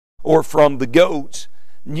or from the goats.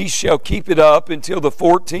 Ye shall keep it up until the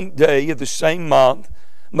 14th day of the same month.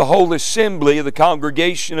 The whole assembly of the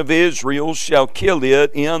congregation of Israel shall kill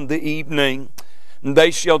it in the evening. And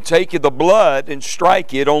they shall take of the blood and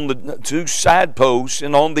strike it on the two side posts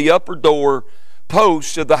and on the upper door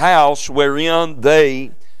posts of the house wherein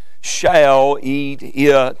they shall eat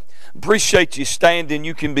it. Appreciate you standing.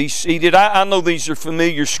 You can be seated. I know these are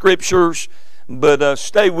familiar scriptures, but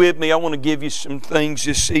stay with me. I want to give you some things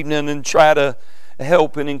this evening and try to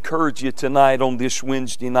help and encourage you tonight on this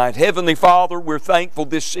Wednesday night. Heavenly Father, we're thankful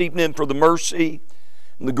this evening for the mercy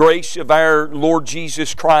and the grace of our Lord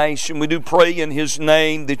Jesus Christ, and we do pray in His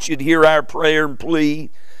name that you'd hear our prayer and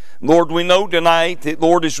plea. Lord, we know tonight that,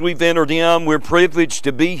 Lord, as we've entered in, we're privileged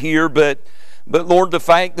to be here, but Lord, the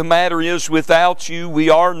fact of the matter is, without you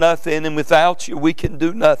we are nothing, and without you we can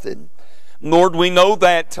do nothing. Lord, we know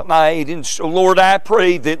that tonight, and so Lord, I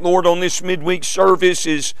pray that, Lord, on this midweek service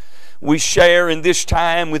as we share in this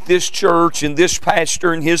time with this church and this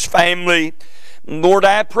pastor and his family, Lord,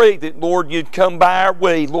 I pray that, Lord, you'd come by our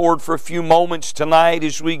way, Lord, for a few moments tonight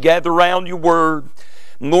as we gather around your word.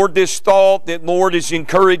 Lord, this thought that, Lord, has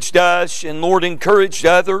encouraged us and, Lord, encouraged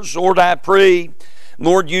others, Lord, I pray,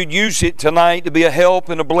 Lord, you'd use it tonight to be a help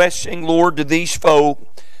and a blessing, Lord, to these folk.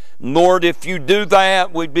 Lord, if you do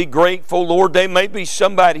that, we'd be grateful. Lord, there may be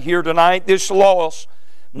somebody here tonight that's lost.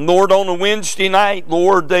 Lord, on a Wednesday night,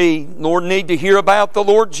 Lord, they, Lord, need to hear about the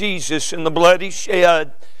Lord Jesus and the blood He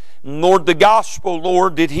shed. Lord, the gospel,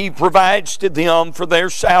 Lord, that He provides to them for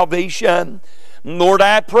their salvation. Lord,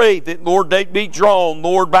 I pray that, Lord, they'd be drawn,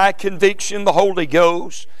 Lord, by conviction, the Holy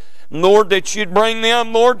Ghost. Lord, that you'd bring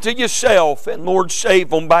them, Lord, to yourself, and, Lord,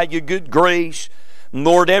 save them by your good grace.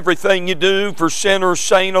 Lord, everything you do for sinner or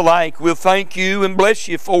saint alike, we'll thank you and bless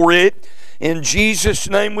you for it. In Jesus'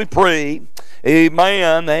 name we pray.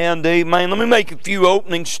 Amen and amen. Let me make a few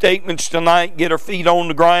opening statements tonight, get our feet on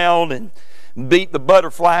the ground and beat the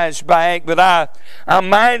butterflies back. But I'm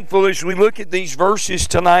mindful as we look at these verses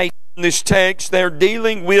tonight in this text, they're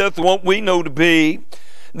dealing with what we know to be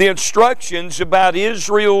the instructions about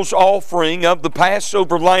Israel's offering of the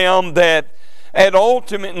Passover lamb, that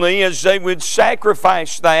ultimately, as they would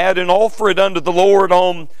sacrifice that and offer it unto the Lord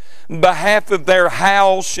on behalf of their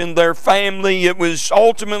house and their family, it was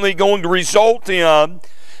ultimately going to result in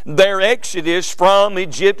their exodus from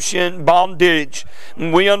Egyptian bondage.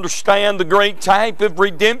 We understand the great type of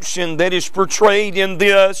redemption that is portrayed in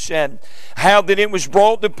this, and how that it was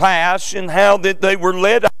brought to pass, and how that they were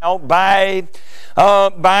led out by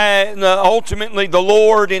ultimately the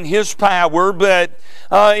Lord in His power. But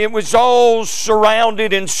it was all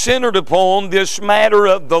surrounded and centered upon this matter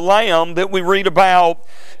of the lamb that we read about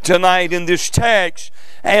tonight in this text.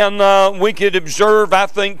 And we could observe, I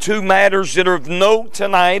think, two matters that are of note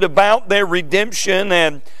tonight about their redemption,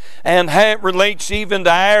 and how it relates even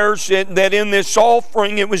to ours, that in this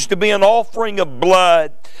offering it was to be an offering of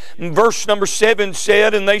blood. And verse number 7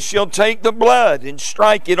 said, and they shall take the blood and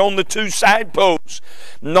strike it on the two side posts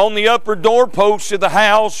and on the upper doorposts of the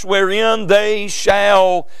house wherein they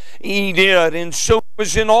shall eat it. And so it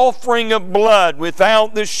was an offering of blood.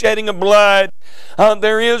 Without the shedding of blood,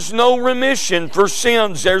 there is no remission for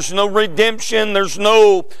sins. There's no redemption. There's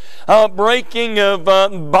no breaking of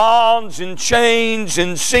bonds and chains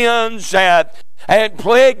and sins that had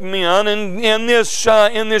plagued men. And in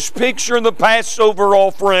this picture of the Passover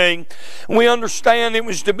offering, we understand it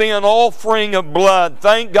was to be an offering of blood.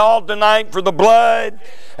 Thank God tonight for the blood.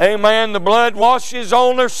 Amen. The blood washes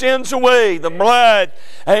all our sins away. The blood,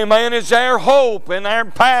 amen, is our hope and our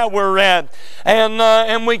power.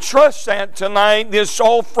 And we trust that tonight, this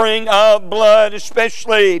offering of blood,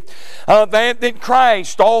 especially that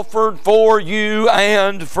Christ offered for you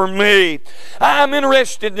and for me. I'm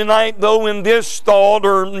interested tonight, though, in this thought,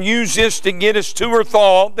 or use this to get us to our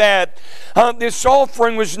thought, that this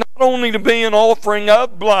offering was not only to be an offering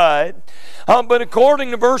of blood, but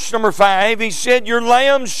according to verse number 5, he said, your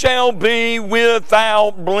lambs shall be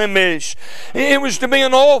without blemish. It was to be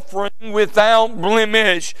an offering without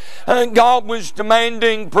blemish. God was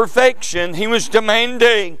demanding perfection. He was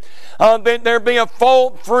demanding that there be a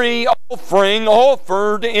fault-free offering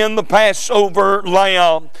offered in the Passover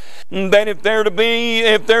lamb. That if they're to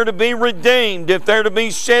be redeemed, redeemed, if they're to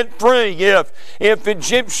be set free, if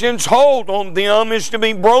Egyptians' hold on them is to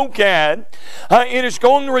be broken, it is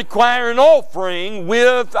going to require an offering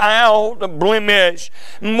without blemish.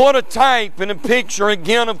 And what a type and a picture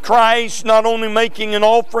again of Christ, not only making an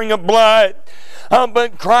offering of blood,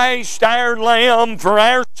 but Christ, our Lamb for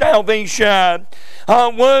our salvation,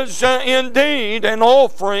 was indeed an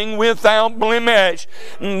offering without blemish.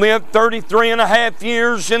 Lived 33 and a half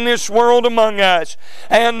years in this world among us,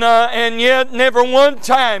 and yet never one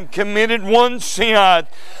time committed one sin.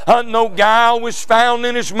 No guile was found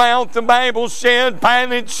in his mouth, the Bible said.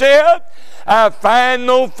 Pilate said, I find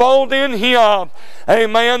no fault in him.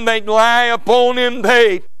 Amen. They'd lie upon him.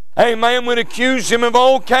 Amen, would accuse him of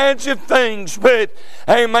all kinds of things, but,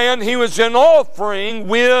 amen, he was an offering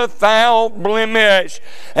without blemish.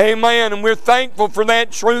 Amen, and we're thankful for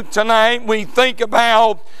that truth tonight. We think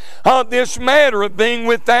about this matter of being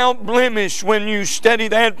without blemish. When you study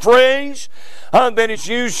that phrase that is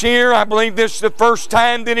used here, I believe this is the first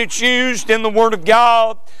time that it's used in the Word of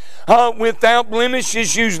God. Without blemish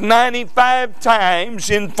is used 95 times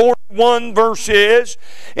in 41 verses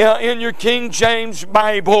in your King James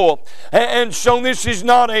Bible. And so this is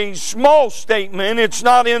not a small statement. It's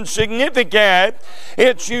not insignificant.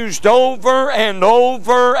 It's used over and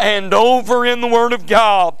over and over in the Word of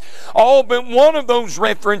God. All but one of those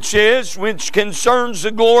references, which concerns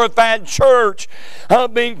the glorified church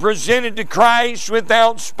being presented to Christ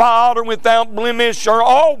without spot or without blemish, are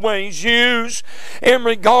always used in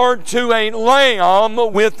regard to a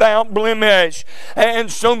lamb without blemish.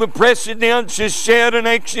 And so the precedence is said in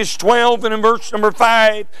Exodus 12 and in verse number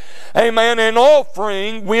 5, amen, an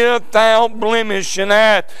offering without blemish. And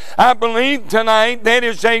I believe tonight that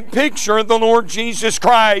is a picture of the Lord Jesus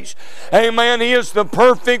Christ. Amen. He is the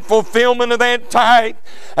perfect fulfillment of that type.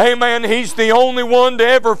 Amen. He's the only one to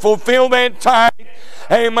ever fulfill that type.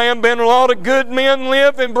 Amen. Been a lot of good men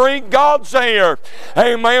live and breathe God's air.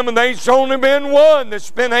 Amen. And there's only been one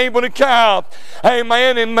that's been able to come.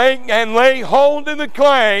 Amen. And make and lay hold of the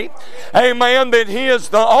claim. Amen. That He is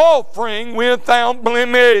the offering without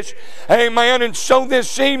blemish. Amen. And so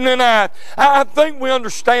this evening I think we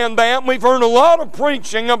understand that. We've heard a lot of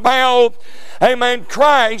preaching about, amen,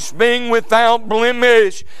 Christ being without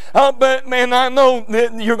blemish. But man, I know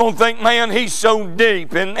that you're going to think, man, he's so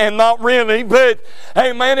deep, and not really. But,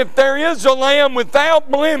 amen, if there is a lamb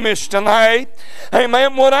without blemish tonight,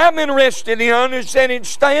 amen, what I'm interested in is that it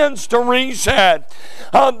stands to reason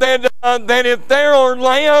that if there are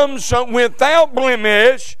lambs without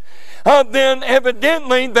blemish, then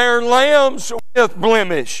evidently they're lambs with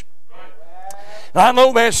blemish. I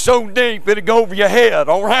know that's so deep it'll go over your head,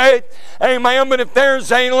 all right? Amen. But if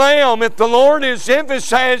there's a lamb, if the Lord is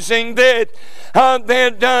emphasizing that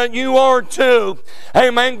you are to,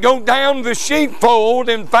 amen, go down to the sheepfold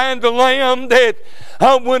and find a lamb that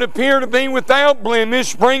would appear to be without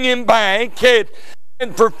blemish, bring him back,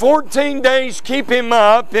 and for 14 days keep him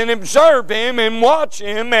up and observe him and watch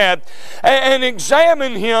him and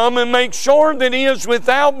examine him and make sure that he is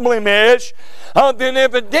without blemish, then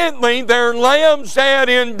evidently they're lambs that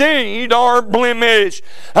indeed are blemished.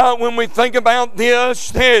 When we think about this,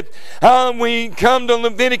 that we come to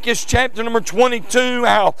Leviticus chapter number 22,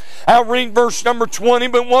 I'll read verse number 20,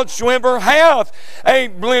 but whatsoever hath a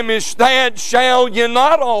blemish, that shall ye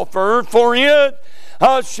not offer, for it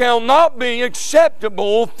shall not be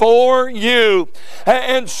acceptable for you.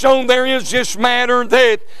 And so there is this matter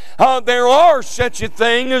that there are such a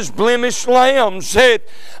thing as blemished lambs that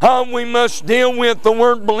we must deal with. The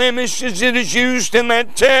word blemish, as it is used in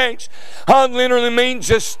that text, literally means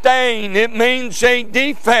a stain. It means a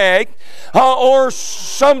defect or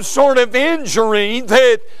some sort of injury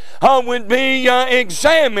that would be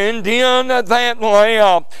examined in that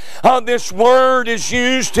lamb. This word is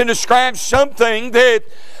used to describe something that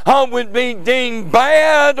would be deemed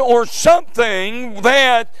bad, or something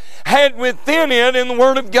that had within it, in the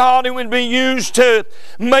Word of God, it would be used to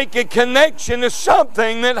make a connection to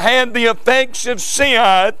something that had the effects of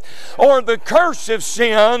sin or the curse of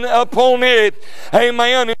sin upon it.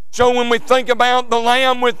 Amen. So when we think about the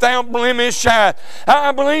lamb without blemish, I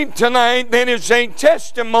believe tonight that is a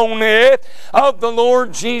testimony of the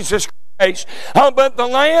Lord Jesus Christ. But the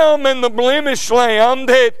lamb and the blemished lamb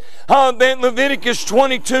that Leviticus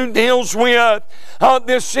 22 deals with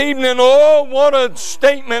this evening, oh, what a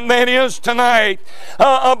statement that is tonight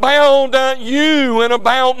about you and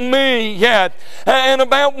about me, and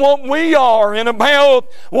about what we are, and about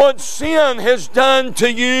what sin has done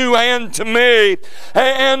to you and to me.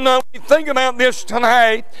 And we think about this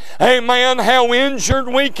tonight, amen, how injured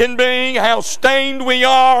we can be, how stained we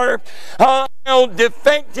are, how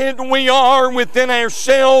defected we are within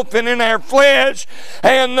ourselves and in our flesh.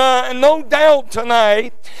 And no doubt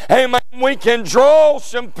tonight, amen, we can draw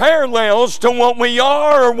some parallels to what we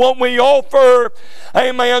are or what we offer,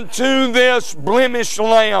 amen, to this blemished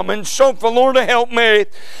lamb. And so for the Lord to help me,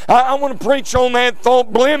 I want to preach on that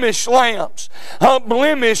thought, blemished lambs.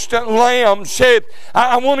 Blemished lambs.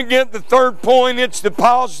 I want to get the third point. It's the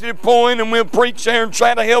positive point, and we'll preach there and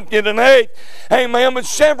try to help you tonight. Amen. But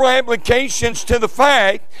several applications to the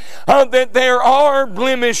fact that there are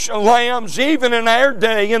blemished lambs even in our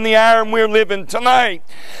day, in the hour we're living tonight.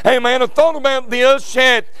 Amen. I thought about this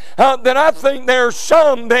that I think there are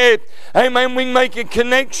some that, amen, we can make a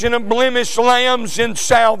connection of blemished lambs in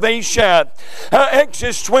salvation.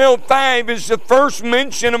 Exodus 12:5 is the first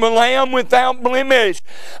mention of a lamb without blemish,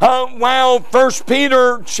 while 1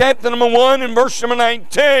 Peter chapter number 1 and verse number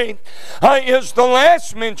 19 is the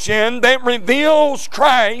last mention that reveals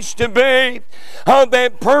Christ to be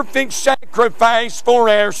that perfect sacrifice for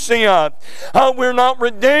our sin. We're not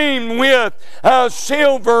redeemed with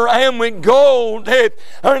silver and with gold.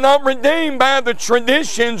 We're not redeemed by the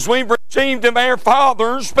traditions we've received of our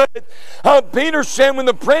fathers, but Peter said, with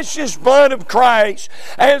the precious blood of Christ,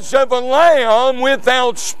 as of a lamb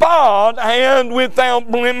without spot and without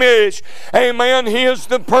blemish. Amen. He is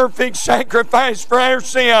the perfect sacrifice for our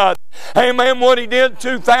sin. Amen. What He did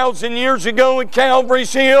 2,000 years ago at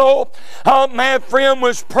Calvary's Hill, my friend,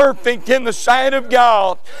 was perfect in the sight of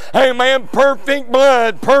God. Amen. Perfect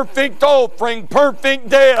blood, perfect offering, perfect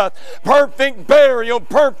death, perfect burial,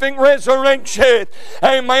 perfect resurrection.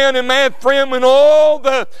 Amen. And my friend, when all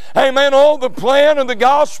the plan of the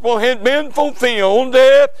gospel had been fulfilled,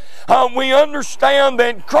 we understand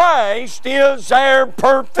that Christ is our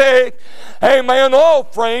perfect, amen,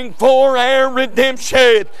 offering for our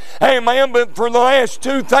redemption. Amen. But for the last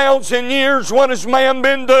 2,000 years, what has man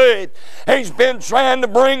been doing? He's been trying to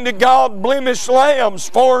bring to God blemished lambs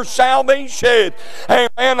for salvation.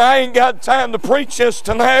 Amen. I ain't got time to preach this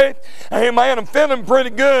tonight. Amen. I'm feeling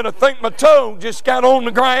pretty good. I think my toe just got on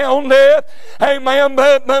the ground there. Amen.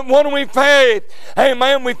 But what do we find?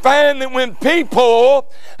 Amen. We find that when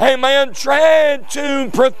people, amen, try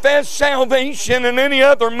to profess salvation in any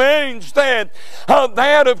other means than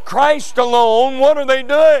that of Christ alone, what are they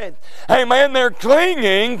doing? Amen. They're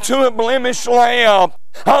clinging to a blemished lamb.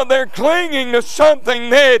 They're clinging to something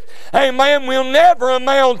that, amen, will never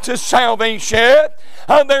amount to salvation.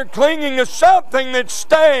 They're clinging to something that's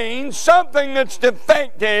stained, something that's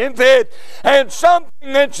defective, and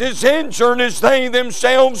something that's as injured as they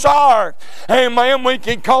themselves are. Amen. We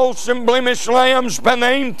can call some blemished lambs by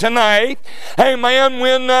name tonight. Amen.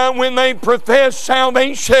 When they profess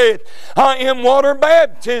salvation in water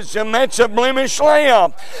baptism, that's a blemished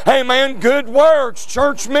lamb. Amen. Good works,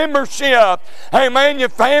 church membership. Amen. Your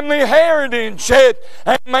family heritage.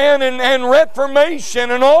 Amen. And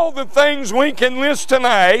reformation and all the things we can list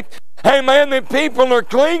tonight. Amen, that people are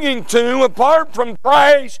clinging to apart from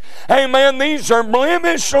Christ. Amen, these are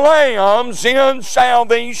blemished lambs in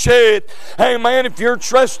salvation. Amen, if you're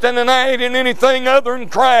trusting tonight in anything other than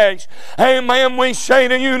Christ, amen, we say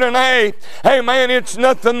to you tonight, amen, it's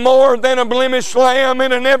nothing more than a blemished lamb.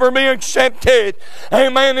 It'll never be accepted.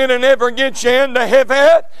 Amen, it'll never get you into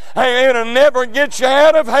heaven. It'll never get you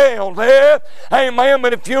out of hell. Amen,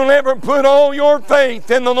 but if you'll ever put all your faith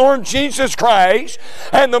in the Lord Jesus Christ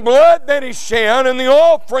and the blood that He shed and the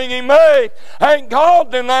offering He made, and God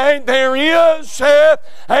tonight, there is,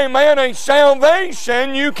 amen, a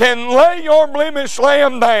salvation. You can lay your blemished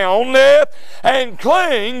lamb down and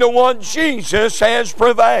cling to what Jesus has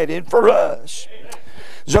provided for us.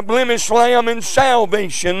 There's a blemished lamb in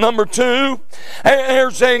salvation. Number two,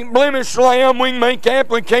 there's a blemished lamb we can make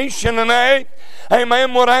application tonight.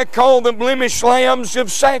 Amen, what I call the blemished lambs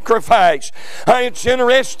of sacrifice. It's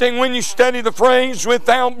interesting when you study the phrase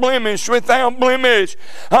without blemish, that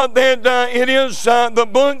it is the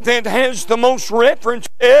book that has the most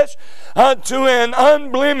references to an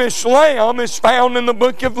unblemished lamb is found in the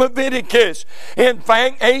book of Leviticus. In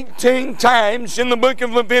fact, 18 times in the book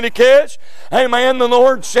of Leviticus, amen, the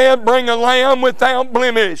Lord said, bring a lamb without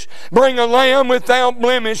blemish. Bring a lamb without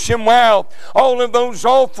blemish. And wow, all of those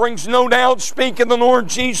offerings no doubt speak of the Lord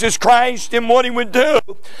Jesus Christ and what He would do.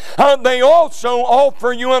 They also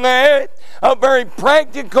offer you and I a very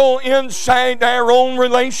practical insight to our own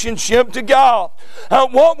relationship to God.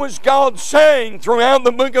 What was God saying throughout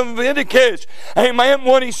the book of Leviticus? Amen.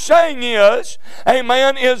 What He's saying is,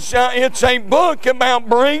 amen, it's a book about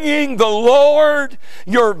bringing the Lord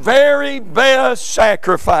your very best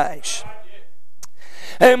sacrifice.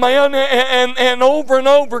 Amen. And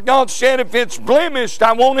over, God said, if it's blemished,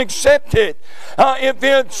 I won't accept it.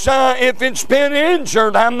 If it's been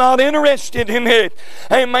injured, I'm not interested in it.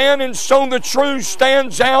 Amen. And so the truth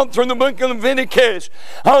stands out through the book of Leviticus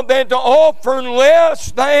that to offer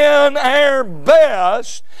less than our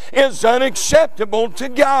best is unacceptable to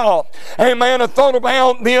God. Amen. I thought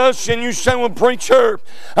about this, and you say, well, preacher,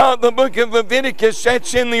 the book of Leviticus,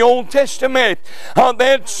 that's in the Old Testament.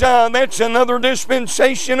 That's another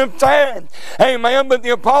dispensation of time. Amen. But the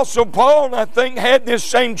Apostle Paul, I think, had this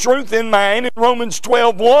same truth in mind in Romans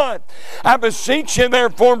 12:1. I beseech you,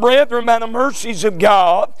 therefore, brethren, by the mercies of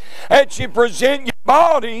God, that you present your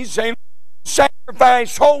bodies a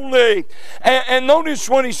sacrifice holy. And notice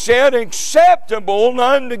what he said, acceptable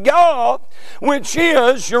unto God, which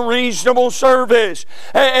is your reasonable service.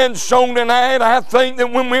 And so tonight, I think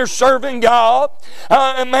that when we're serving God,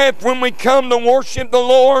 and that when we come to worship the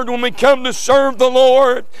Lord, when we come to serve the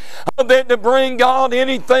Lord, that to bring God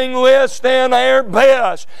anything less than our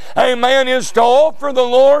best, amen, is to offer the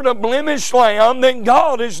Lord a blemished lamb that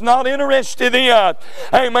God is not interested in.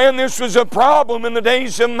 Amen. This was a problem in the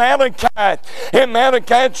days of Malachi. In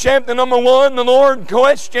Malachi chapter number 1, the Lord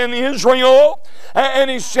questioned Israel, and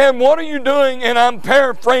He said, what are you doing? And I'm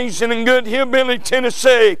paraphrasing in good hillbilly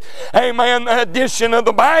Tennessee, amen, edition of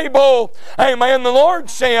the Bible. Amen. The Lord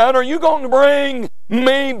said, are you going to bring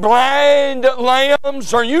me blind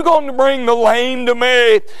lambs? Are you going to bring the lame to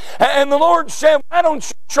me? And the Lord said, why don't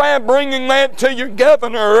you try bringing that to your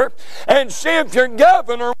governor and see if your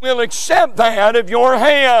governor will accept that of your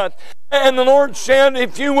hand. And the Lord said,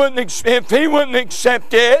 if he wouldn't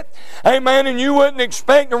accept it, amen, and you wouldn't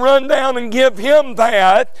expect to run down and give him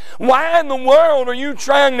that, why in the world are you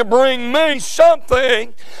trying to bring me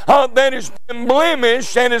something that has been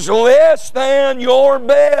blemished and is less than your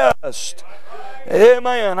best?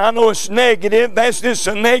 Amen. I know it's negative. That's just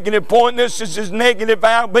a negative point. This is as negative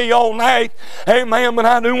I'll be all night. Amen. But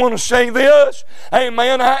I do want to say this.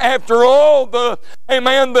 Amen. After all, the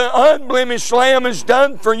unblemished Lamb is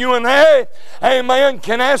done for you and I. Amen.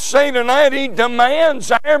 Can I say tonight, He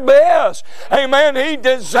demands our best. Amen. He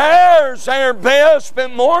desires our best,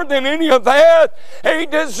 but more than any of that, He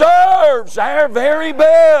deserves our very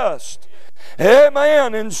best.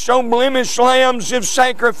 Amen. And so blemished lambs of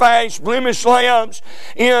sacrifice, blemished lambs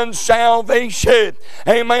in salvation.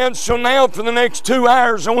 Amen. So now for the next 2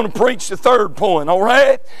 hours, I want to preach the third point, all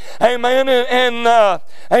right? Amen. And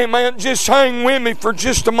amen, just hang with me for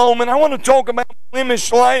just a moment. I want to talk about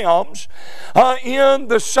blemished lambs in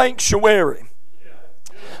the sanctuary.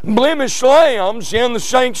 Blemished lambs in the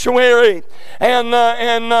sanctuary.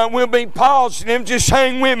 And we'll be positive. Just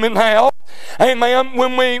hang with me now. Amen.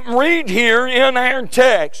 When we read here in our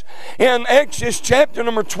text, in Exodus chapter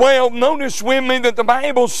number 12, notice with me that the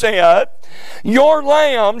Bible said, your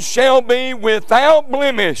lamb shall be without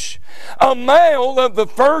blemish, a male of the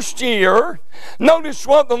first year. Notice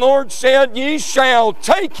what the Lord said, ye shall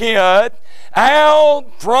take it out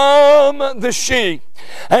from the sheep.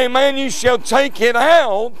 Amen. You shall take it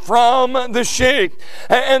out from the sheep.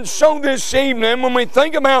 And so this evening, when we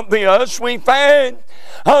think about this, we find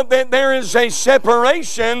that there is a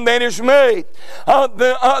separation that is made.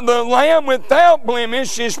 The lamb without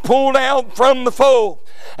blemish is pulled out from the fold,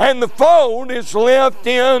 and the fold is left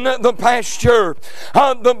in the pasture.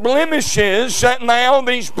 The blemishes, now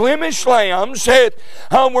these blemished lambs that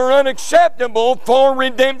were unacceptable for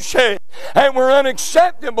redemption, and were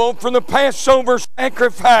unacceptable for the Passover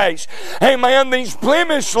sacrifice. Amen. These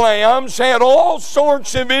blemished lambs had all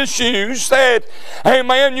sorts of issues that,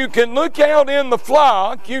 amen, you could look out in the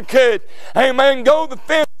flock, you could, amen, go the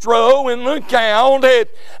fence row and look out at,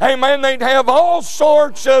 amen, they'd have all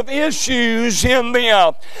sorts of issues in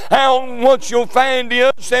them. What you'll find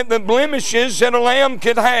is that the blemishes that a lamb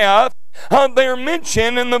could have, they're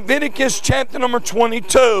mentioned in Leviticus chapter number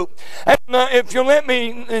 22. And if you'll let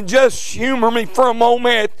me just humor me for a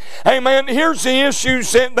moment, amen, here's the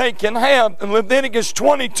issues that they can have in Leviticus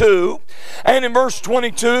 22. And in verse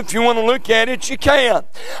 22, if you want to look at it, you can.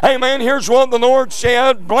 Amen, here's what the Lord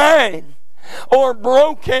said, blind, or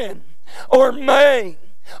broken, or maimed,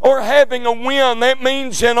 or having a wind, that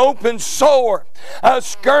means an open sore, a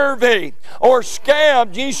scurvy, or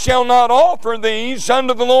scabbed, ye shall not offer these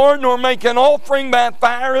unto the Lord, nor make an offering by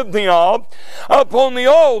fire of them upon the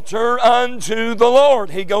altar unto the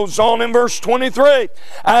Lord. He goes on in verse 23,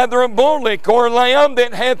 either a bullock or a lamb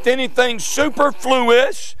that hath anything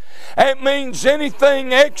superfluous, it means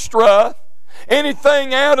anything extra,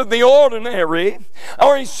 anything out of the ordinary,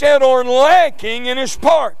 or he said, or lacking in his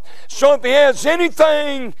part. So if he has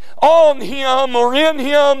anything on him or in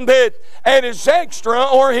him that is extra,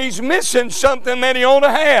 or he's missing something that he ought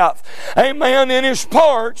to have, amen, in his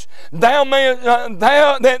parts, that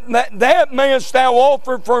mayest thou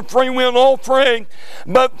offer for a freewill offering,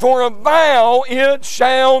 but for a vow it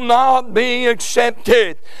shall not be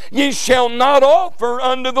accepted. Ye shall not offer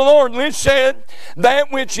unto the Lord. Listen,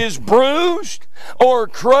 that which is bruised, or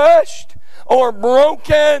crushed, or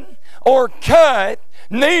broken, or cut,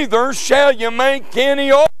 neither shall you make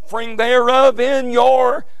any offering thereof in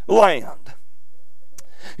your land.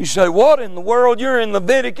 You say, what in the world? You're in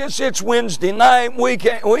Leviticus. It's Wednesday night. We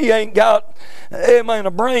ain't got, amen,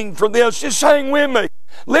 a brain for this. Just hang with me.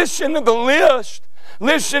 Listen to the list.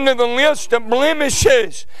 Listen to the list of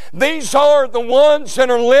blemishes. These are the ones that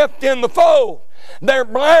are left in the fold. They're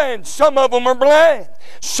blind. Some of them are blind.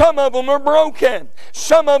 Some of them are broken.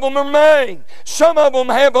 Some of them are maimed. Some of them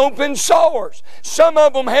have open sores. Some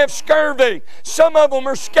of them have scurvy. Some of them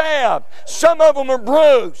are scabbed. Some of them are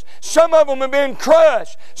bruised. Some of them have been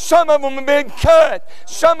crushed. Some of them have been cut.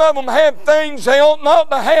 Some of them have things they ought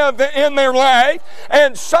not to have in their life.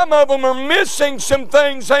 And some of them are missing some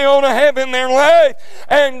things they ought to have in their life.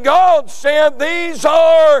 And God said these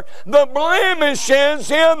are the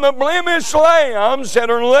blemishes in the blemished lambs that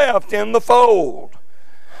are left in the fold.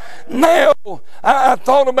 Now, I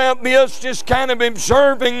thought about this, just kind of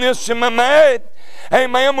observing this in my mind.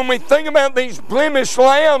 Amen. When we think about these blemished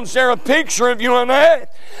lambs, they're a picture of you and I.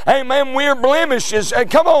 Amen. We're blemishes.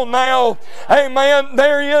 Come on now. Amen.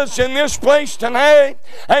 There is in this place tonight.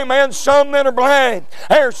 Amen. Some that are blind.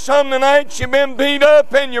 There's some tonight you've been beat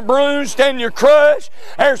up and you're bruised and you're crushed.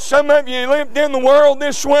 There's some of you lived in the world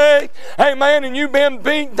this way. Amen. And you've been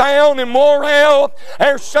beat down and wore out.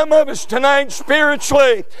 There's some of us tonight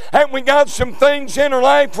spiritually. And we got some things in our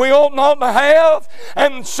life we ought not to have.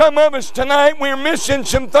 And some of us tonight we're missing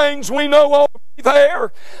some things we know ought to be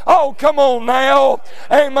there. Oh, come on now.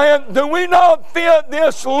 Amen. Do we not fit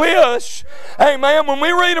this list? Amen. When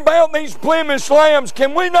we read about these blemished lambs,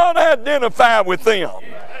 can we not identify with them?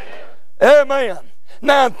 Amen.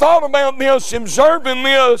 Now, I thought about this, observing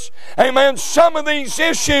this. Amen. Some of these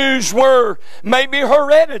issues were maybe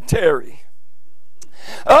hereditary.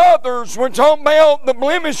 Others, we're talking about the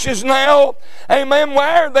blemishes now. Amen.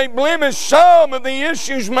 Why are they blemished? Some of the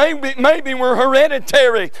issues maybe were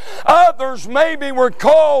hereditary. Others maybe were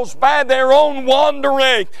caused by their own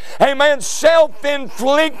wandering. Amen.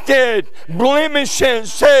 Self-inflicted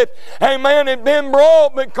blemishes that, amen, had been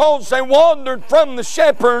brought because they wandered from the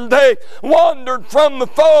shepherd. They wandered from the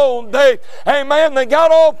fold. They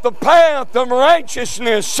got off the path of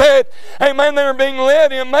righteousness. That, amen, they were being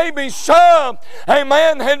led in. Maybe some, amen,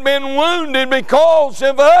 had been wounded because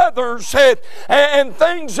of others and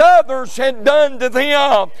things others had done to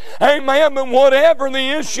them. Amen. But whatever the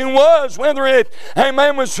issue was, whether it,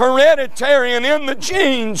 amen, was hereditary and in the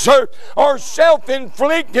genes or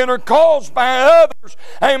self-inflicted or caused by others,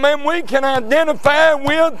 amen, we can identify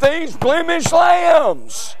with these blemished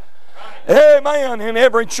lambs. Amen. In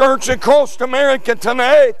every church across America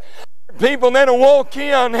tonight, people that will walk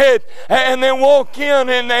in and they walk in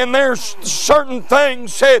and there's certain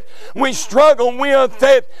things that we struggle with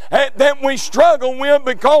that we struggle with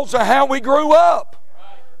because of how we grew up.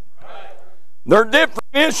 There are different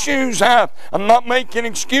issues. I'm not making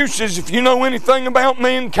excuses. If you know anything about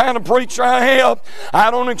me and the kind of preacher I have,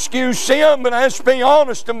 I don't excuse sin, but let's be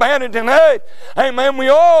honest about it tonight. Amen. We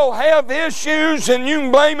all have issues, and you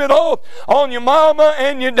can blame it all on your mama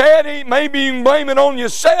and your daddy. Maybe you can blame it on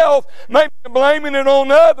yourself. Maybe you're blaming it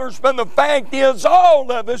on others, but the fact is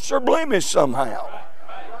all of us are blemished somehow.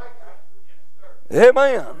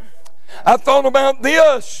 Amen. I thought about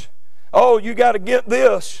this. Oh, you got to get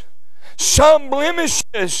this. Some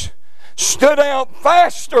blemishes stood out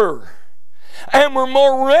faster and were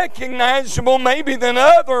more recognizable maybe than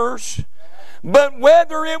others, but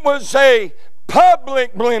whether it was a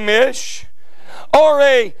public blemish or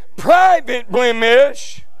a private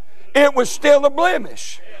blemish, it was still a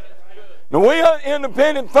blemish. Now, we are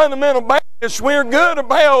independent fundamental Baptists. We're good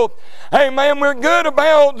about, amen, we're good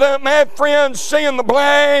about, my friends, seeing the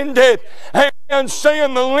blind and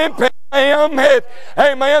seeing the limping. Amen.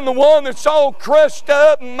 The one that's all crushed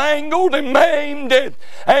up and mangled and maimed.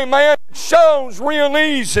 Amen. It shows real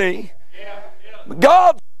easy. But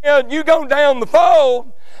God said, you go down the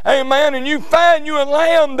fold, amen, and you find you a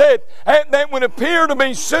lamb that would appear to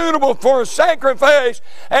be suitable for a sacrifice,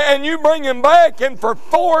 and you bring him back, and for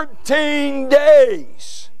 14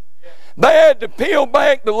 days they had to peel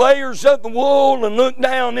back the layers of the wool and look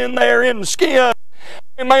down in there in the skin.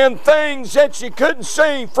 amen, things that you couldn't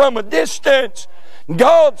see from a distance.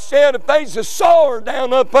 God said if there's a sore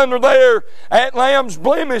down up under there at Lamb's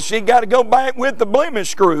Blemish, you got to go back with the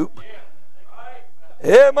Blemish group.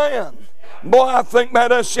 Amen. Boy, I think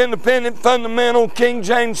about us independent, fundamental, King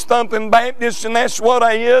James thumping Baptists, and that's what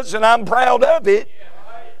I is, and I'm proud of it.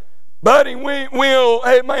 Buddy, we'll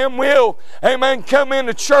come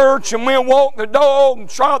into church and we'll walk the dog and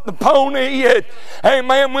trot the pony. And,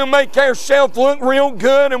 amen, we'll make ourselves look real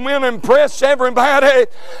good and we'll impress everybody.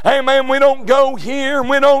 Amen, we don't go here and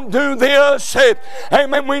we don't do this. And,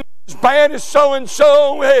 amen, we as bad as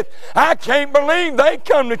so-and-so. I can't believe they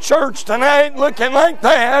come to church tonight looking like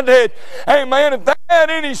that. Amen. If they had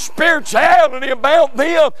any spirituality about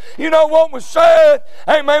them, you know what was said?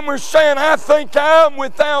 Amen. We're saying, I think I'm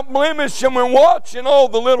without blemish, and we're watching all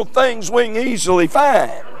the little things we can easily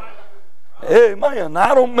find. Amen.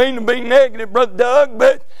 I don't mean to be negative, Brother Doug,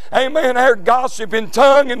 but amen, our gossiping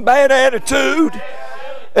tongue and bad attitude,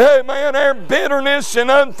 amen, our bitterness and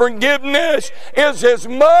unforgiveness is as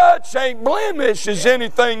much a blemish as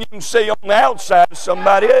anything you can see on the outside of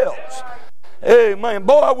somebody else. Amen.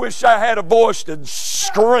 Boy, I wish I had a voice to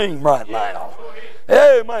scream right now.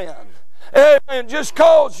 Amen. Amen. Just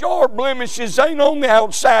cause your blemishes ain't on the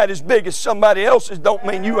outside as big as somebody else's don't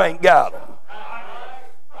mean you ain't got them.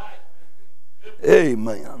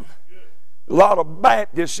 Amen. A lot of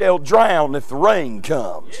Baptists, they'll drown if the rain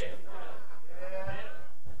comes.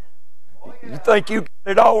 You think you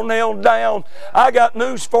got it all nailed down? I got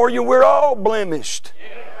news for you. We're all blemished.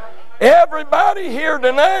 Everybody here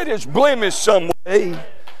tonight is blemished some way.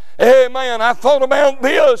 Amen. I thought about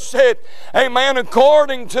this. Amen.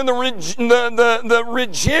 According to the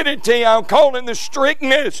rigidity, I'll call it the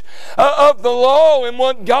strictness of the law and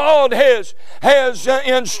what God has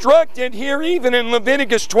instructed here, even in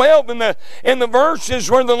Leviticus 12, in the verses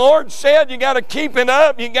where the Lord said you got to keep it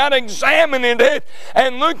up, you got to examine it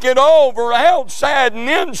and look it over outside and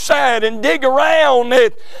inside and dig around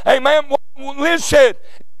it. Amen. Listen.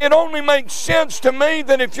 It only makes sense to me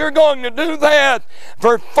that if you're going to do that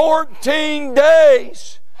for 14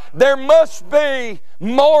 days, there must be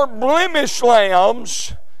more blemished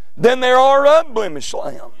lambs than there are unblemished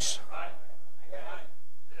lambs.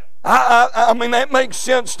 I mean, that makes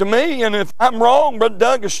sense to me, and if I'm wrong, Brother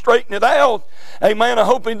Doug has straightened it out. Amen. I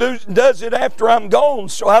hope he does it after I'm gone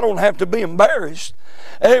so I don't have to be embarrassed.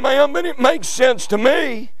 Amen. But it makes sense to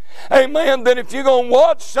me. Amen, that if you're going to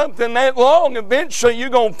watch something that long, eventually you're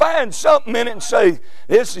going to find something in it and say,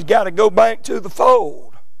 this has got to go back to the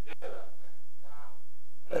fold.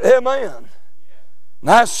 Amen. And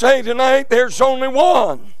I say tonight, there's only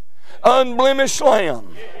one unblemished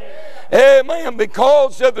lamb. Amen,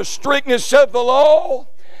 because of the strictness of the law.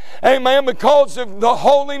 Amen, because of the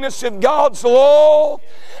holiness of God's law.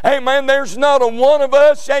 Amen, there's not a one of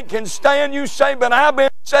us that can stand. You say, but I've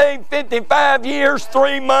been saved 55 years,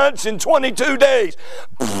 3 months, and 22 days.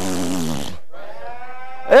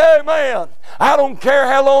 Amen. I don't care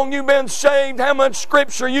how long you've been saved, how much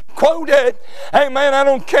Scripture you quoted. Amen. I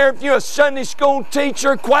don't care if you're a Sunday school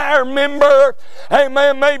teacher, choir member.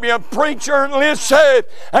 Amen. Maybe a preacher. Listen.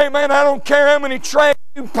 Amen. I don't care how many tracts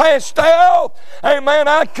you passed out. Amen.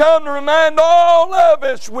 I come to remind all of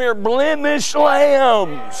us we're blemished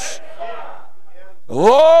lambs.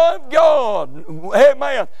 Lord God.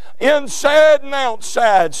 Amen. Inside and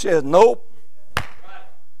outside said, nope.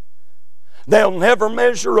 They'll never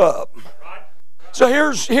measure up. So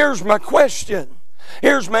here's my question.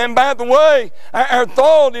 By the way, our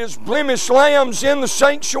thought is blemished lambs in the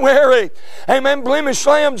sanctuary. Amen. Blemished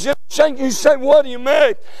lambs in the sanctuary. You say, what do you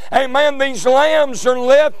mean? Amen. These lambs are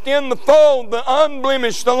left in the fold. The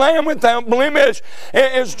unblemished, the lamb without blemish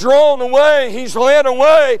is drawn away. He's led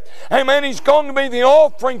away. Amen. He's going to be the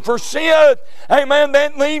offering for sin. Amen.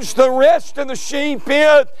 That leaves the rest of the sheep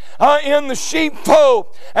in the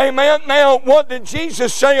sheepfold. Amen. Now, what did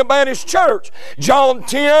Jesus say about His church? John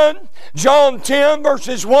 10,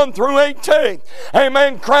 verses 1 through 18.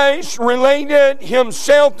 Amen. Christ related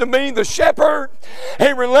Himself to be the shepherd.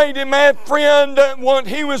 He related, my friend, what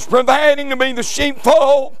He was providing to be the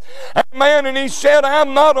sheepfold. Amen. And He said,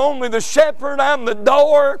 I'm not only the shepherd, I'm the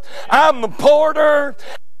door, I'm the porter,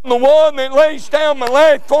 I'm the one that lays down my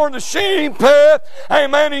life for the sheep.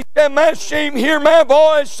 Amen. He said, my sheep hear my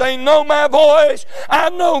voice, they know my voice, I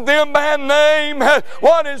know them by name.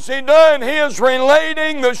 What has He done? He is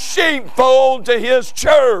relating the sheepfold to His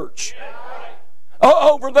church.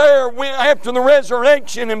 over there after the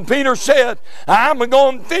resurrection, and Peter said, I'm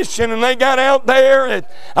going fishing, and they got out there, and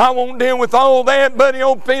I won't deal with all that. Buddy,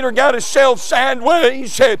 old Peter got himself sideways. He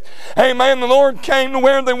said, amen, the Lord came to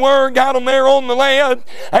where they were, got them there on the land.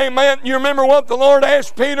 Amen. You remember what the Lord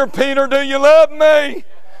asked Peter? Peter, do you love me?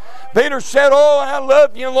 Peter said, oh, I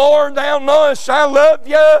love you, Lord. Thou knowest I love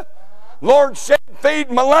you. Lord said,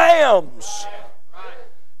 feed my lambs.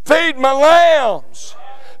 Feed my lambs.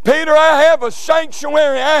 Peter, I have a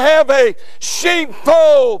sanctuary. I have a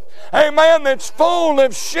sheepfold. Amen, that's full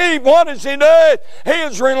of sheep. What is he doing? He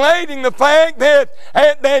is relating the fact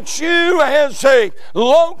that you as a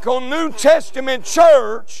local New Testament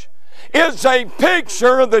church is a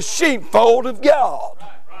picture of the sheepfold of God.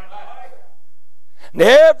 And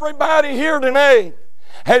everybody here tonight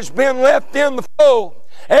has been left in the fold.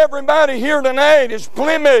 Everybody here tonight is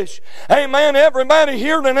blemished. Amen. Everybody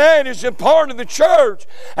here tonight is a part of the church.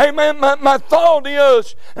 Amen. My thought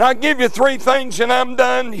is, and I'll give you three things and I'm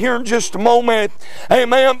done here in just a moment.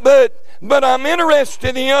 Amen. But I'm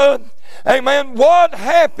interested in, amen, what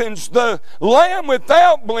happens? The lamb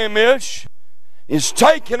without blemish is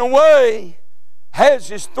taken away, has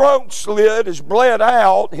his throat slit, is bled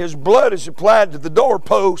out, his blood is applied to the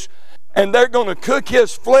doorpost, and they're going to cook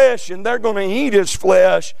his flesh, and they're going to eat his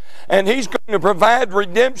flesh, and he's going to provide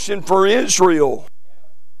redemption for Israel.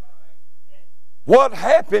 What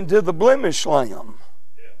happened to the blemished lamb?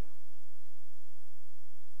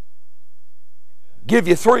 Give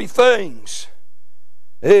you three things.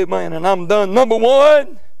 Amen, and I'm done. Number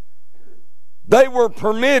one, they were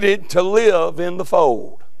permitted to live in the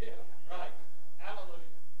fold.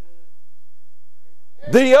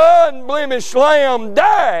 The unblemished lamb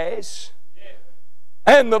dies,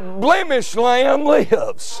 and the blemished lamb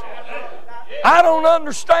lives. I don't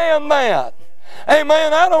understand that.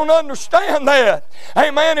 Amen. I don't understand that.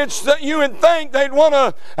 Amen. It's that you would think they'd want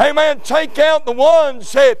to, amen, take out the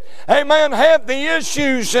ones that, amen, have the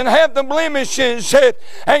issues and have the blemishes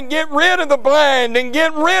and get rid of the blind and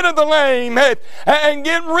get rid of the lame and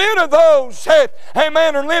get rid of those that,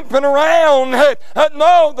 amen, are limping around.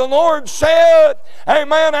 No, the Lord said,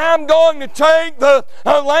 amen, I'm going to take the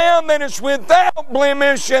lamb that is without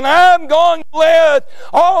blemish, and I'm going to let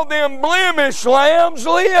all them blemished lambs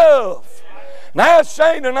live. Now I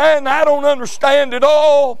say tonight, and I don't understand it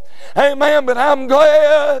all, amen, but I'm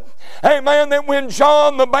glad, amen, that when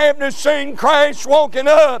John the Baptist seen Christ walking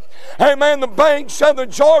up, amen, the banks of the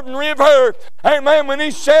Jordan River, amen, when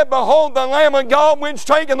he said, behold the Lamb of God which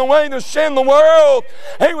taketh away the sin of the world,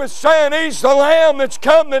 he was saying he's the Lamb that's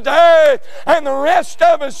come today, and the rest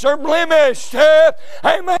of us are blemished.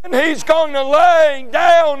 Amen. He's going to lay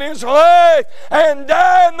down his life and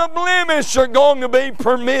die, and the blemish are going to be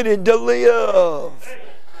permitted to live.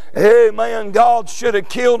 Amen. God should have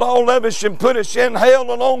killed all of us and put us in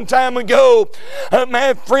hell a long time ago.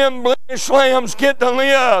 My friend, blemished lambs get to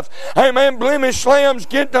live. Amen. Blemished lambs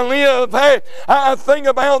get to live. Hey, I think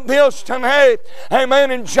about this tonight.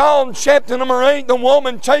 Amen. In John chapter number 8, the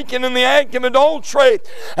woman taken in the act of adultery,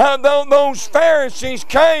 those Pharisees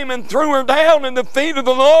came and threw her down in the feet of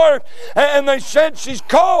the Lord, and they said, she's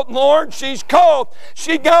caught, Lord, she's caught.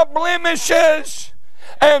 She got blemishes.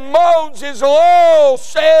 And Moses' law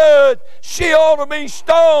said she ought to be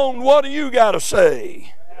stoned. What do you got to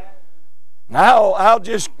say? Now, I'll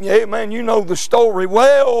just, amen, you know the story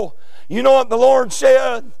well. You know what the Lord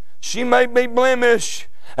said? She may be blemished.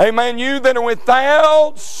 Amen, you that are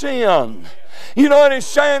without sin. You know what he's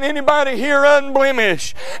saying? Anybody here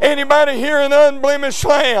unblemished? Anybody here an unblemished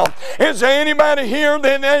lamb? Is there anybody here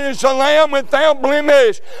that is a lamb without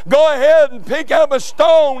blemish? Go ahead and pick up a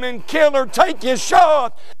stone and kill her. Take your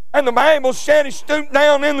shot. And the Bible said he stooped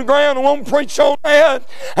down in the ground. I won't preach on that.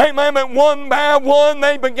 Amen. But one by one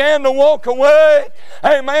they began to walk away.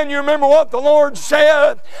 Amen. You remember what the Lord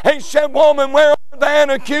said? He said, woman, where are thine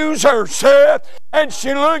accusers? And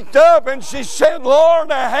she looked up and she said,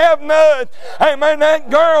 Lord, I have none. Amen. That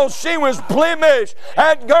girl, she was blemished.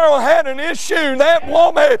 That girl had an issue. That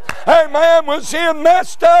woman, amen, was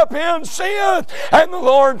messed up in sin. And the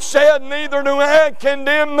Lord said, neither do I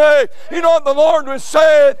condemn thee. You know what the Lord was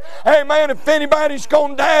saying? Amen. If anybody's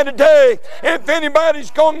going to die today, if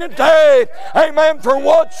anybody's going to die, amen, for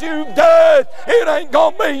what you've done, it ain't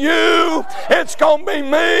going to be you. It's going to be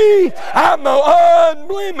me. I'm the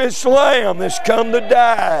unblemished lamb that's come to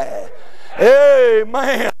die.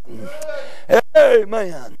 Amen.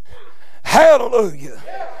 Amen. Hallelujah.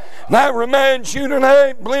 That reminds you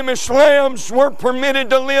tonight, blemished lambs were permitted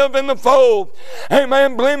to live in the fold.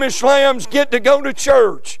 Amen. Blemished lambs get to go to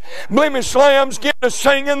church. Blemished lambs get to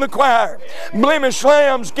sing in the choir. Blemished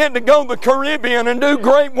lambs get to go to the Caribbean and do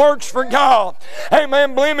great works for God.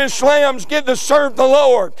 Amen. Blemished lambs get to serve the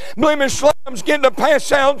Lord. Blemished lambs get to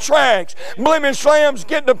pass out tracts. Blemished lambs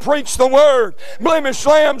get to preach the Word. Blemished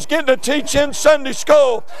lambs get to teach in Sunday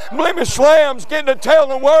school. Blemished lambs get to tell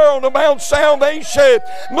the world about salvation.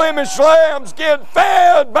 Blemished lambs get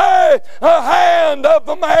fed by the hand of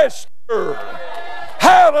the Master.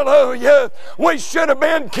 Hallelujah. We should have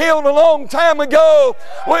been killed a long time ago.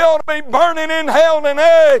 We ought to be burning in hell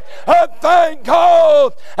today. Thank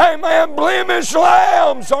God. Amen. Blemished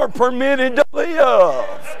lambs are permitted to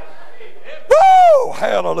live. Woo!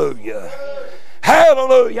 Hallelujah.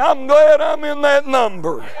 Hallelujah. I'm glad I'm in that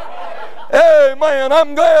number. Amen.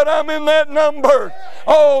 I'm glad I'm in that number.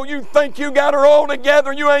 Oh, you think you got her all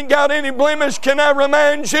together, you ain't got any blemish. Can I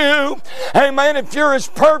remind you? Amen. If you're as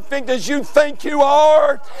perfect as you think you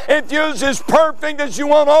are, if you're as perfect as you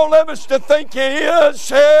want all of us to think you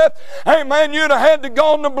is, amen, you'd have had to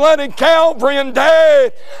go on the bloody Calvary and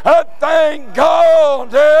die. Thank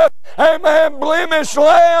God. Amen. Blemished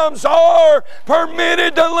lambs are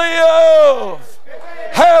permitted to live.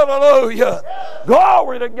 Hallelujah.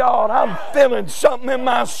 Glory to God. I'm feeling something in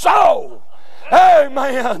my soul.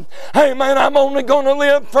 Amen. Amen. I'm only going to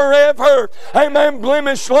live forever. Amen.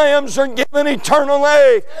 Blemished lambs are given eternal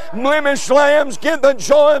life. Blemished lambs get the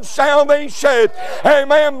joy of salvation.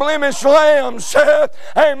 Amen. Blemished lambs,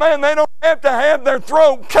 amen, they don't have to have their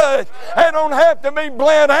throat cut. They don't have to be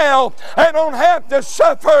bled out. They don't have to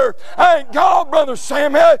suffer. Thank God, Brother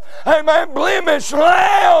Samuel. Amen. Blemished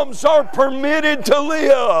lambs are permitted to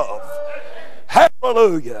live.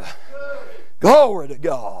 Hallelujah. Glory to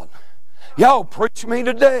God. Y'all preach me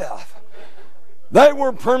to death. They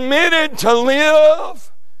were permitted to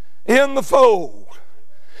live in the fold.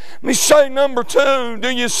 Let me say number two. Do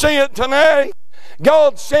you see it today?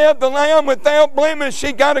 God said the lamb without blemish,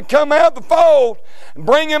 he got to come out the fold and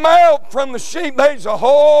bring him out from the sheep. There's a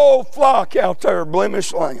whole flock out there,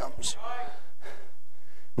 blemished lambs,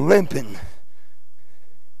 limping.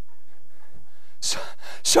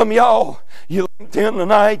 Some of y'all, you limped in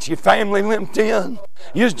tonight, your family limped in.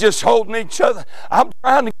 You're just holding each other. I'm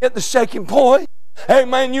trying to get the second point.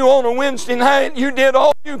 Amen. You on a Wednesday night, you did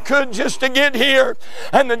all you could just to get here,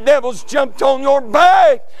 and the devil's jumped on your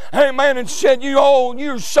back. Amen. And said,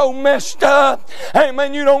 you're so messed up.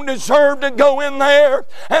 Amen. You don't deserve to go in there.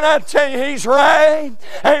 And I tell you, he's right.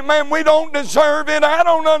 Amen. We don't deserve it. I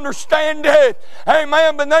don't understand it.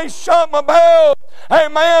 Amen. But there's something about,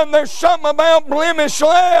 amen, there's something about blemished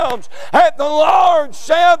lambs. That the Lord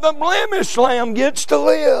said the blemished lamb gets to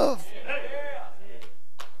live.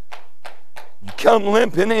 You come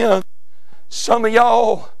limping in. Some of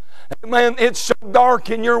y'all, man, it's so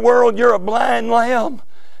dark in your world, you're a blind lamb.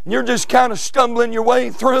 You're just kind of stumbling your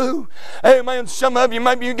way through. Amen. Some of you,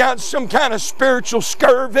 maybe you got some kind of spiritual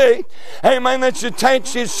scurvy. Amen. That's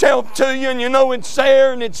attached itself to you, and you know it's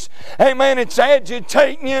there, and it's, amen, it's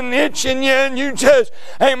agitating you and itching you, and you just,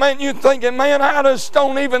 amen, you're thinking, man, I just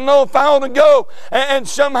don't even know if I ought to go. And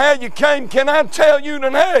somehow you came. Can I tell you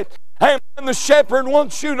tonight? Amen. The shepherd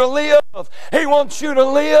wants you to live. He wants you to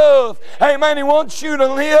live. Amen. He wants you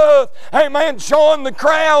to live. Amen. Join the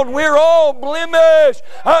crowd. We're all blemished.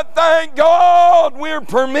 Thank God we're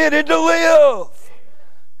permitted to live.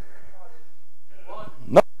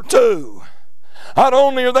 Number two, not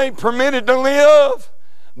only are they permitted to live,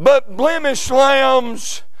 but blemished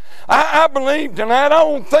lambs, I believe tonight, I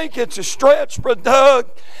don't think it's a stretch, Brother Doug,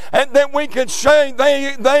 that we could say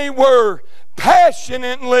they were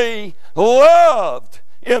passionately loved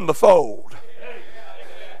in the fold.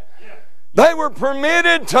 They were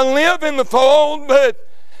permitted to live in the fold, but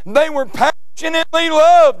they were passionately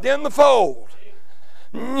loved in the fold.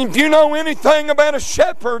 If you know anything about a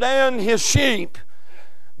shepherd and his sheep,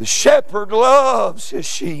 the shepherd loves his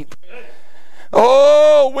sheep.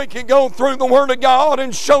 Oh, we could go through the Word of God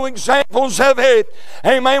and show examples of it.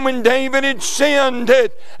 Amen. When David had sinned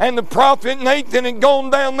and the prophet Nathan had gone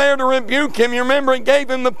down there to rebuke him, you remember he gave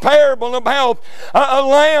him the parable about a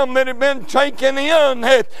lamb that had been taken in.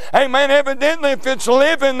 Amen. Evidently, if it's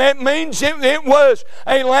living, that means it was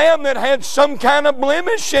a lamb that had some kind of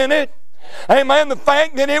blemish in it. Amen. The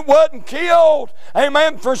fact that it wasn't killed,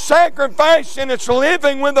 amen, for sacrifice and it's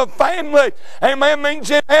living with a family, amen, means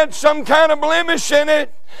it had some kind of blemish in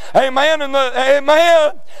it. Amen. And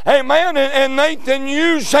Nathan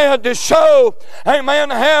used that to show,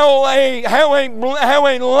 amen, how a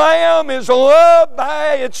lamb is loved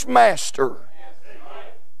by its master.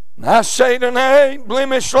 And I say tonight,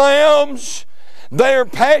 blemished lambs, they are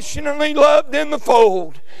passionately loved in the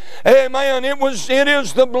fold. Amen. It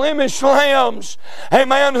is the blemished lambs,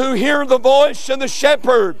 amen, who hear the voice of the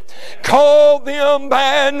shepherd, call them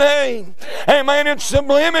by name. Amen. It's the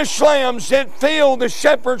blemished lambs that feel the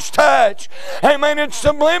shepherd's touch. Amen. It's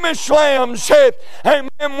the blemished lambs that,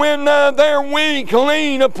 amen, when they're weak,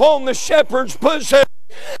 lean upon the shepherd's bosom.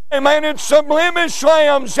 Amen. It's the blemished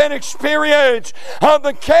lambs that experience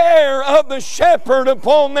the care of the shepherd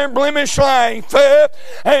upon their blemished life.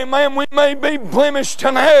 Amen. We may be blemished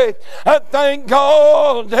tonight. Thank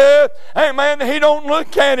God. Amen. He don't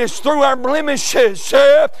look at us through our blemishes.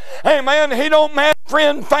 Amen. He don't, my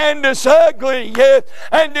friend, find us ugly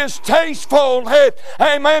and distasteful.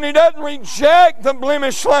 Amen. He doesn't reject the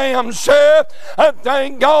blemished lambs.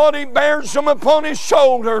 Thank God He bears them upon His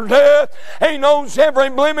shoulder. He knows every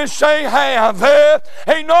blemish they have.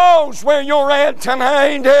 He knows where you're at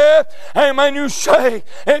tonight. Amen. You say,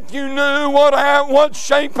 if you knew what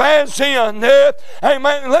shape I was in.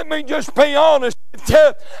 Amen. Let me just be honest.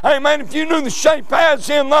 Amen. If you knew the shape I was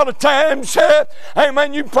in, a lot of times,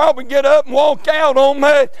 amen, you'd probably get up and walk out on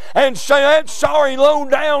me and say, that sorry low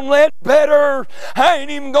down Ledbetter, I ain't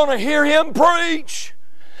even going to hear him preach.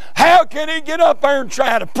 How can he get up there and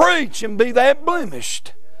try to preach and be that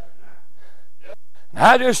blemished?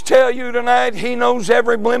 I just tell you tonight, He knows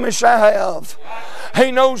every blemish I have. He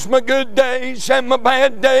knows my good days and my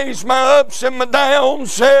bad days, my ups and my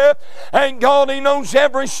downs. And God, He knows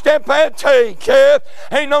every step I take.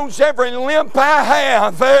 He knows every limp I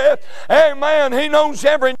have. Amen. He knows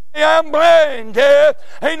every day I'm blind.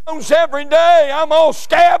 He knows every day I'm all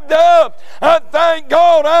scabbed up. Thank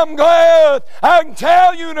God, I'm glad. I can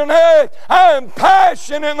tell you tonight, I am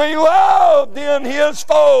passionately loved in His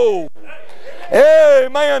fold.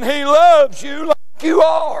 Amen. He loves you like you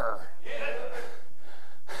are.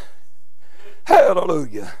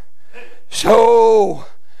 Hallelujah. So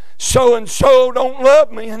and so don't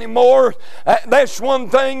love me anymore. That's one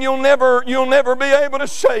thing you'll never be able to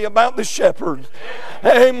say about the shepherd.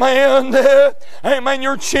 Amen. Amen.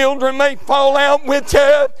 Your children may fall out with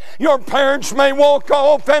you. Your parents may walk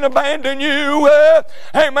off and abandon you.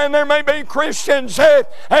 Amen. There may be Christians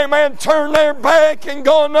that, amen, turn their back and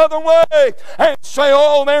go another way and say,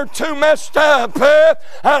 oh, they're too messed up. And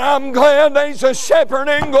I'm glad there's a shepherd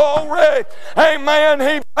in glory. Amen.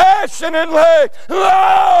 He passionately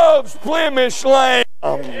loves blemished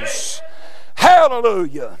lambs.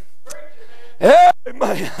 Hallelujah.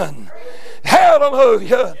 Amen.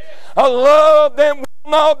 Hallelujah. A love that will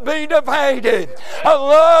not be divided. A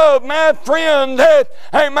love, my friend, that,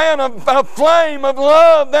 amen, a flame of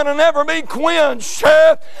love that'll never be quenched.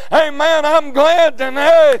 Amen. I'm glad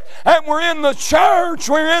tonight that we're in the church,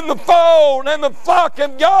 we're in the fold and the flock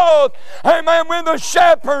of God. Amen. We're the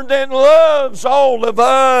shepherd that loves all of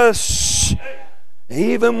us,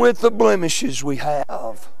 even with the blemishes we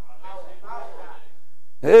have.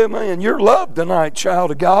 Amen. You're loved tonight,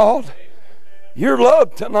 child of God. You're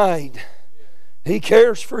loved tonight. He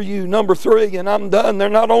cares for you. Number 3, and I'm done. They're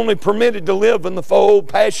not only permitted to live in the fold,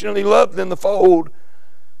 passionately loved in the fold.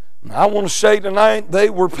 I want to say tonight, they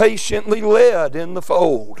were patiently led in the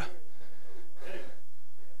fold.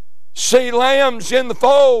 See, lambs in the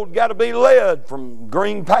fold got to be led from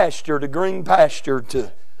green pasture to green pasture,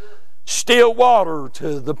 to still water,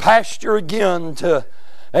 to the pasture again, to,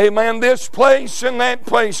 amen, this place and that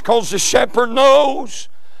place, because the shepherd knows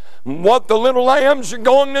what the little lambs are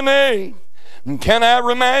going to need. And can I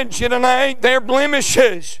remind you tonight, their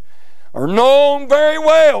blemishes are known very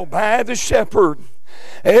well by the shepherd.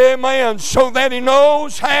 Amen. So that He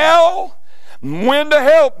knows how, when to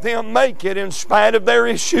help them make it in spite of their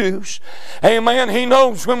issues. Amen. He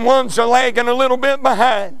knows when one's lagging a little bit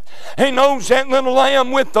behind. He knows that little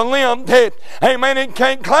lamb with the limp that, amen, it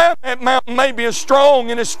can't climb that mountain maybe as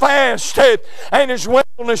strong and as fast and as well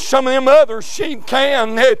as some of them other sheep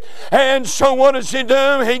can. And so what does He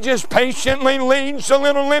do? He just patiently leads the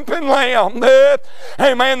little limping lamb.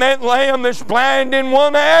 Amen. That lamb that's blind in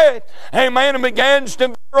one eye, amen, and begins to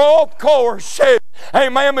veer off course.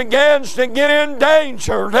 Amen. Begins to get in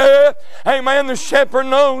danger. Amen. The shepherd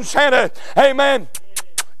knows how to, amen,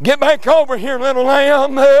 get back over here, little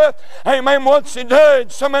lamb. Amen. What's He doing?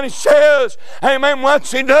 Somebody says, amen,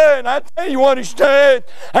 what's He doing? I tell you what He's doing.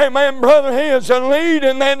 Amen, brother. He is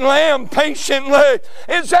leading that lamb patiently.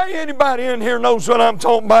 Is there anybody in here knows what I'm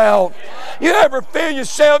talking about? You ever feel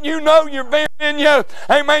yourself, you know you're veering you.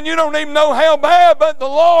 Amen. You don't even know how bad, but the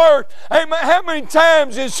Lord, amen, how many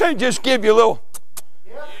times does He just give you a little,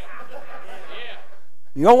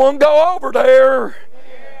 you don't want to go over there.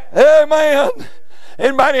 Amen.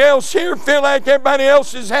 Anybody else here feel like everybody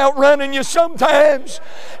else is outrunning you sometimes?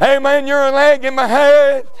 Amen. You're lagging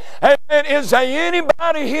behind. Amen. Is there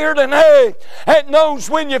anybody here tonight that knows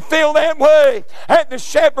when you feel that way, that the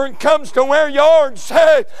shepherd comes to where you are and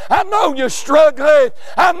says, I know you're struggling.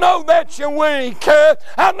 I know that you're weak.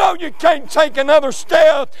 I know you can't take another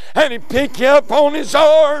step. And He pick you up on His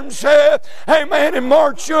arms. Amen. And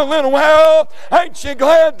march you a little while. Ain't you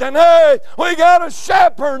glad tonight we got a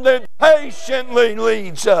shepherd that patiently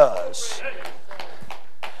leads us?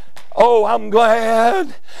 Oh, I'm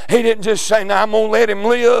glad He didn't just say, now I'm going to let him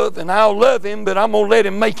live and I'll love him, but I'm going to let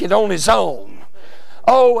him make it on his own.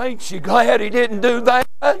 Oh, ain't you glad He didn't do that?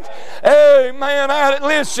 Amen. I'd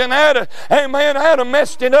have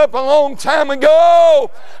messed it up a long time ago.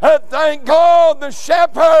 Thank God the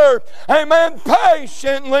shepherd, amen,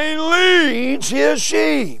 patiently leads his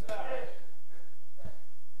sheep.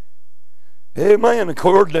 Amen.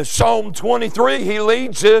 According to Psalm 23, He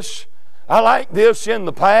leads us, I like this, in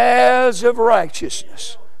the paths of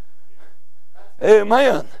righteousness.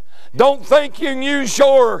 Amen. Don't think you can use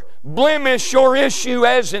your blemish, your issue,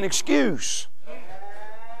 as an excuse.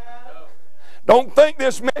 Don't think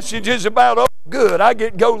this message is about, oh, good, I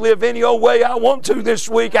get to go live any old way I want to this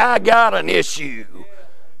week. I got an issue.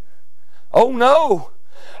 Oh, no.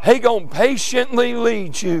 He going to patiently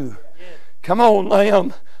lead you. Come on,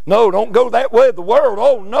 lamb. No, don't go that way of the world.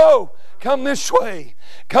 Oh, no. Come this way.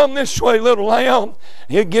 Come this way, little lamb.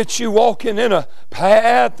 He'll get you walking in a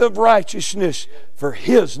path of righteousness for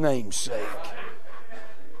His name's sake.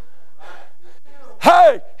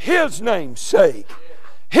 Hey, His name's sake.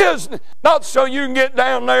 Not so you can get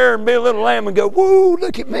down there and be a little lamb and go, woo,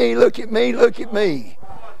 look at me, look at me, look at me.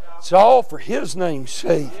 It's all for His name's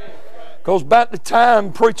sake. Because about the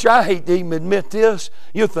time, preacher, I hate to even admit this,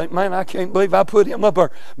 you'll think, man, I can't believe I put him up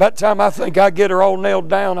there. About the time I think I get her all nailed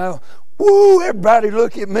down, woo, everybody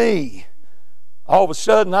look at me. All of a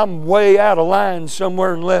sudden, I'm way out of line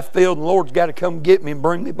somewhere in left field, and the Lord's got to come get me and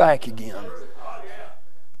bring me back again.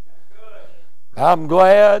 I'm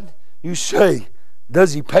glad you say,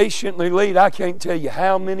 does He patiently lead? I can't tell you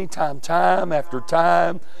how many times, time after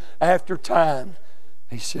time after time.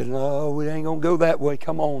 He said, no, we ain't going to go that way.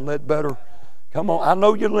 Come on, Ledbetter. Come on. I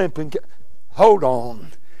know you're limping. Hold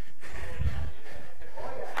on.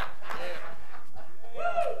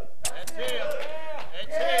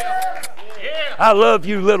 I love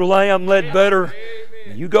you, little lamb, Ledbetter.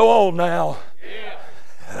 You go on now.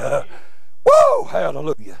 Whoa,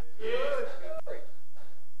 hallelujah.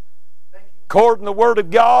 According to the Word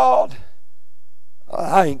of God,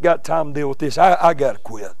 I ain't got time to deal with this. I got to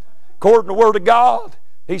quit. According to the Word of God,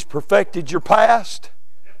 He's perfected your past.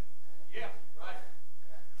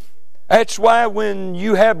 That's why when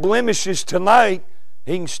you have blemishes tonight,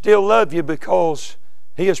 He can still love you because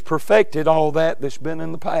He has perfected all that's been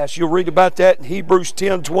in the past. You'll read about that in Hebrews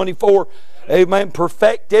 10:24. Amen.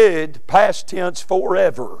 Perfected, past tense,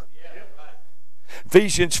 forever.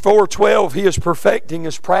 Ephesians 4:12, He is perfecting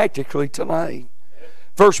us practically tonight.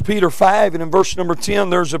 1 Peter 5 and in verse number 10,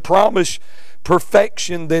 there's a promise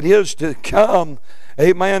perfection that is to come,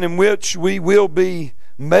 amen, in which we will be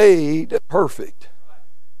made perfect.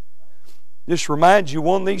 Just remind you,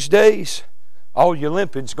 one of these days, all your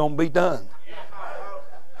limping's going to be done.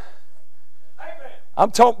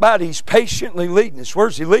 I'm talking about He's patiently leading us.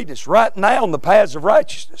 Where's He leading us? Right now in the paths of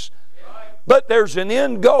righteousness. But there's an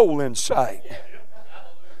end goal in sight.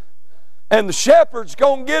 And the shepherd's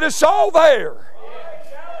going to get us all there.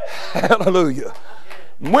 Hallelujah.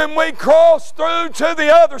 When we cross through to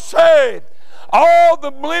the other side, all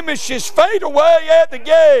the blemishes fade away at the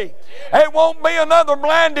gate. It won't be another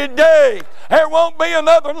blinded day. There won't be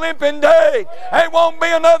another limping day. There won't be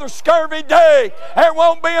another scurvy day. There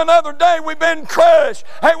won't be another day we've been crushed.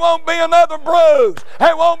 There won't be another bruise.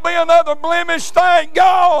 There won't be another blemish. Thank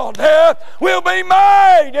God. We'll be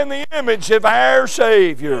made in the image of our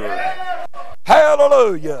Savior.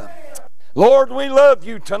 Hallelujah. Lord, we love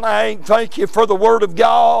You tonight. Thank You for the Word of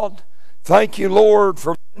God. Thank You, Lord,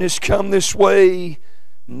 for letting us come this way.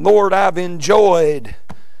 Lord, I've enjoyed,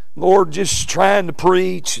 Lord, just trying to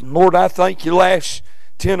preach. And Lord, I thank You last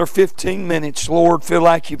 10 or 15 minutes, Lord, feel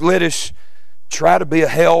like You've let us try to be a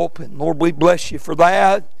help. And Lord, we bless You for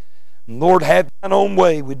that. And Lord, have Thine own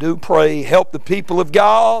way, we do pray. Help the people of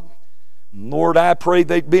God. And Lord, I pray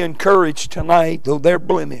they'd be encouraged tonight, though they're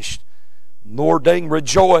blemished. Lord, they can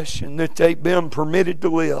rejoice in that they've been permitted to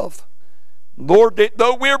live. Lord, that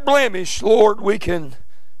though we're blemished, Lord, we can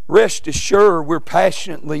rest assured we're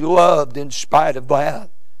passionately loved in spite of that.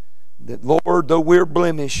 That, Lord, though we're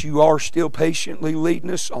blemished, You are still patiently leading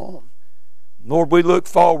us on. Lord, we look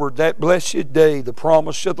forward that blessed day the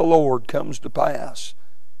promise of the Lord comes to pass.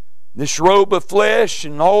 This robe of flesh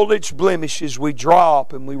and all its blemishes we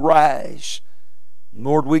drop and we rise.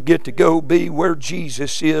 Lord, we get to go be where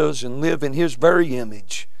Jesus is and live in His very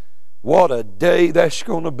image. What a day that's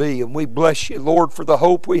going to be, and we bless You, Lord, for the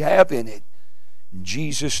hope we have in it. In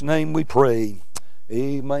Jesus' name we pray.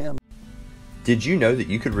 Amen. Did you know that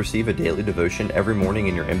you could receive a daily devotion every morning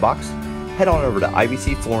in your inbox? Head on over to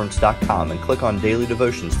ibcflorence.com and click on Daily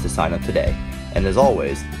Devotions to sign up today. And as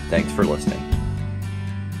always, thanks for listening.